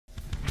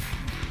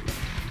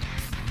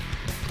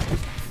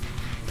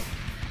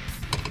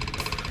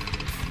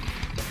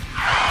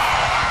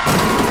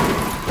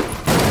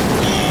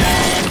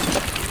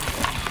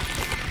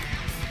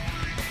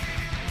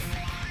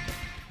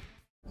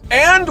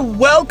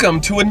welcome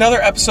to another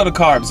episode of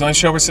Carbs. The only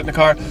show where we sit in the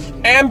car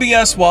and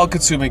BS while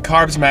consuming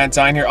carbs. Matt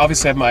Dine here.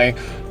 Obviously, I have my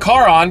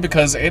car on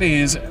because it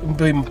is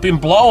been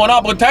blowing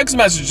up with text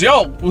messages.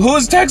 Yo, who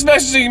is text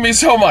messaging me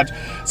so much?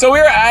 So we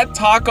are at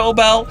Taco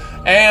Bell,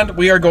 and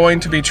we are going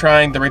to be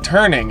trying the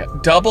returning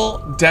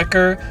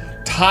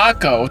double-decker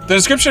taco. The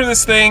description of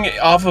this thing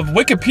off of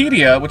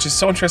Wikipedia, which is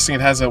so interesting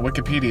it has a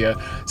Wikipedia,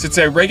 so it's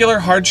a regular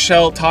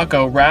hard-shell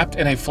taco wrapped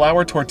in a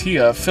flour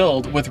tortilla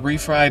filled with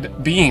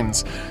refried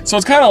beans. So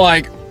it's kind of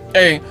like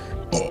a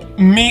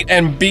meat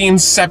and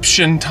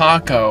beanception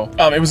taco.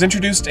 It was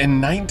introduced in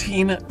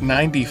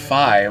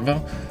 1995,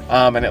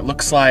 and it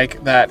looks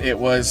like that it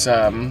was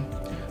a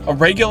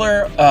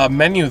regular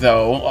menu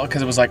though,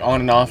 because it was like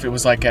on and off. It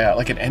was like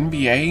an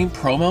NBA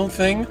promo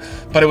thing,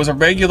 but it was a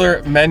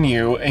regular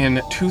menu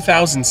in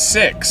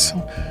 2006.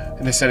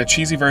 And they said a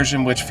cheesy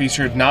version which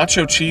featured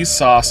nacho cheese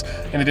sauce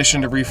in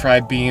addition to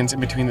refried beans in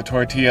between the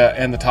tortilla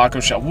and the taco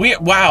shell.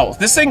 Wow,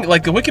 this thing,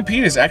 like the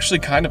Wikipedia is actually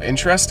kind of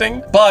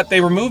interesting, but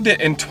they removed it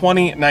in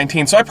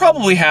 2019. So I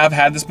probably have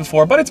had this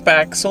before, but it's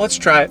back, so let's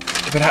try it.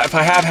 If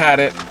I have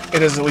had it,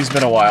 it has at least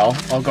been a while.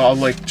 I'll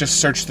like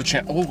just search the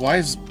channel. Oh, why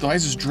is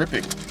this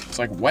dripping? It's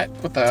like wet,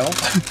 what the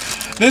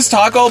hell? This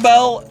Taco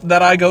Bell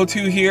that I go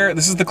to here,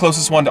 this is the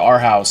closest one to our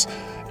house.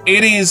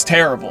 It is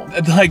terrible.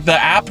 Like,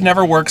 the app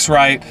never works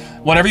right.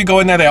 Whenever you go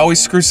in there, they always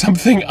screw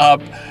something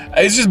up.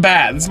 It's just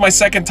bad. This is my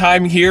second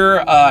time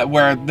here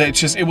where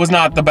it was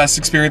not the best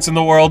experience in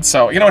the world,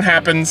 so you know what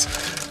happens.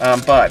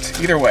 But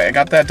either way, I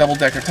got that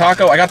double-decker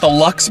taco. I got the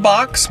Lux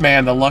Box.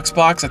 Man, the Lux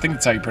Box, I think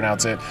that's how you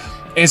pronounce it,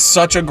 is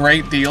such a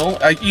great deal.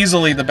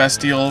 Easily the best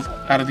deal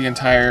out of the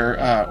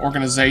entire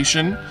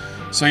organization.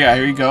 So yeah,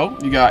 here you go.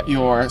 You got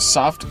your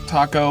soft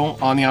taco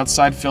on the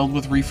outside filled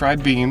with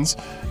refried beans,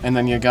 and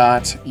then you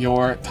got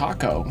your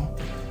taco,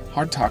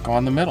 hard taco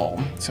on the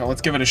middle. So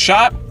let's give it a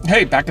shot.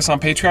 Hey, back us on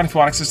Patreon if you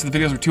want access to the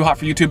videos. We're too hot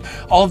for YouTube.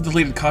 All of the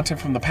deleted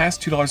content from the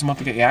past, $2 a month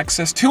to get you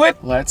access to it.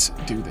 Let's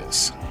do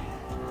this.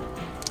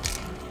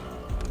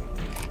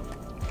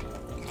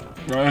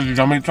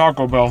 Dummy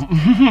Taco Bell.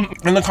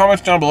 In the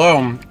comments down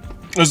below,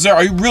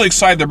 are you really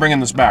excited they're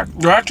bringing this back?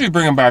 They're actually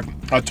bringing back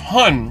a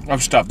ton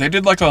of stuff. They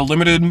did like a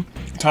limited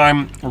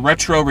time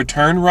retro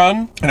return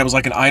run, and it was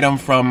like an item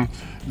from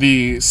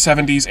the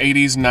 70s,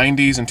 80s,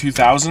 90s, and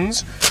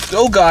 2000s.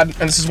 Oh god,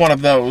 and this is one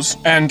of those.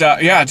 And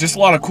yeah, just a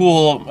lot of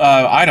cool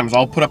items.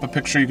 I'll put up a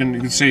picture you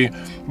can see,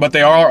 but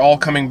they are all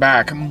coming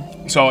back.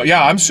 So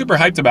yeah, I'm super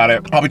hyped about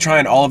it. I'll be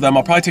trying all of them.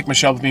 I'll probably take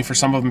Michelle with me for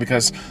some of them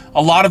because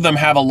a lot of them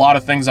have a lot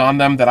of things on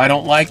them that I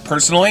don't like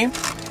personally.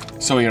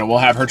 So, you know, we'll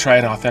have her try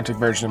an authentic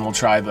version, and we'll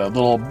try the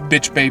little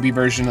bitch baby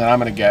version that I'm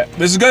gonna get.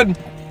 This is good.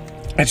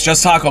 It's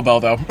just Taco Bell,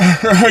 though.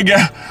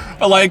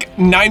 Like,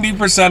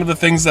 90% of the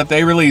things that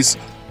they release,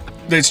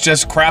 it's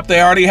just crap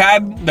they already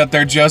had that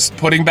they're just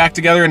putting back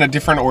together in a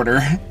different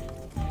order.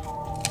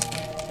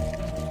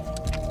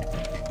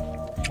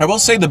 I will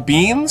say the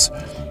beans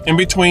in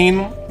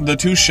between the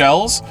two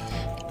shells,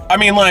 I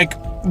mean, like,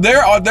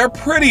 they're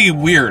pretty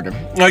weird.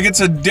 Like, it's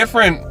a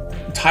different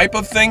type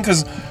of thing,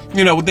 because,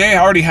 you know, they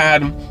already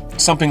had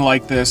something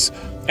like this,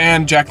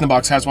 and Jack in the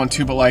Box has one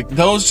too, but like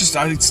those just,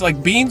 it's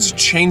like beans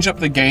change up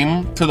the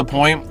game to the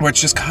point where it's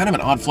just kind of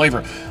an odd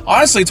flavor.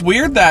 Honestly, it's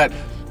weird that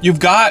you've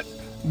got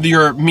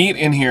your meat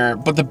in here,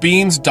 but the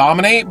beans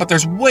dominate, but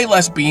there's way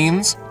less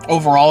beans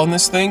overall in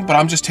this thing, but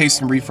I'm just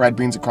tasting refried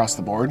beans across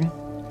the board.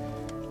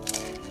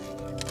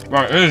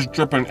 Right, it is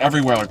dripping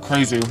everywhere like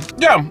crazy.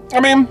 Yeah, I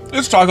mean,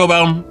 it's Taco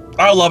Bell.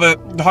 I love it.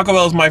 Taco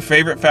Bell is my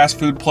favorite fast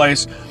food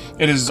place.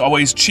 It is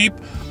always cheap,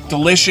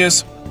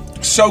 delicious,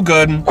 so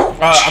good.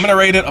 I'm gonna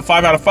rate it a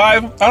 5 out of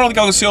 5. I don't think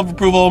I'll go seal of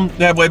approval.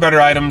 They have way better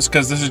items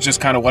because this is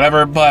just kind of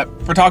whatever,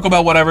 but for Taco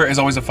Bell, whatever is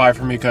always a 5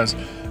 for me because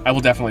I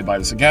will definitely buy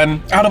this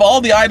again. Out of all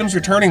the items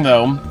returning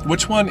though,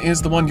 which one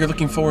is the one you're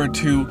looking forward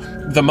to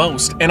the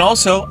most? And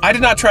also, I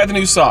did not try the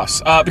new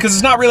sauce because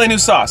it's not really a new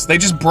sauce. They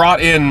just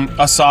brought in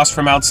a sauce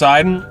from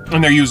outside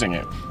and they're using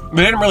it.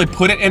 They didn't really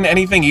put it in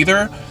anything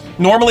either.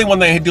 Normally when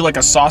they do like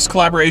a sauce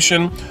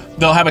collaboration,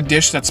 they'll have a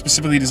dish that's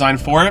specifically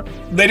designed for it.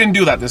 They didn't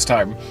do that this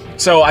time.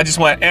 So I just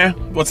went,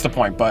 what's the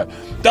point? But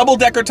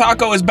double-decker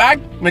taco is back.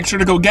 Make sure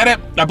to go get it.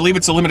 I believe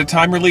it's a limited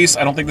time release.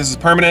 I don't think this is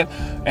permanent.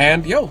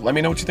 And yo, let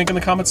me know what you think in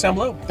the comments down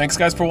below. Thanks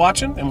guys for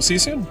watching, and we'll see you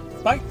soon.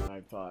 Bye.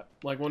 I thought,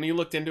 like when you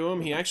looked into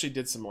him, he actually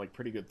did some like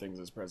pretty good things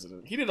as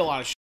president. He did a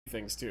lot of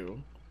things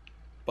too,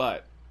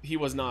 but he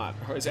was not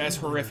as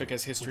horrific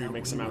as history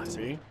makes him out to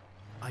be.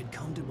 I'd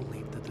come to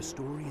believe that the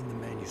story in the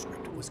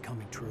manuscript was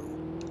coming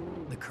true.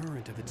 The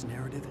current of its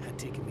narrative had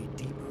taken me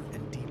deeper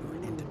and deeper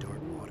into dark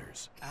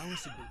waters.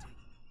 Alice had been taken...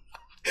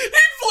 He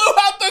flew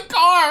out the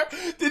car!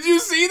 Did you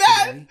see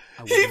that? Today,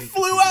 he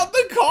flew out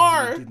the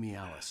car! Give me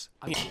Alice.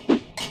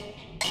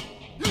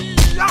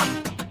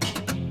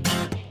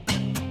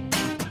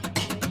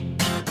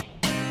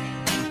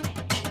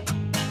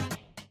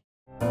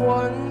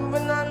 One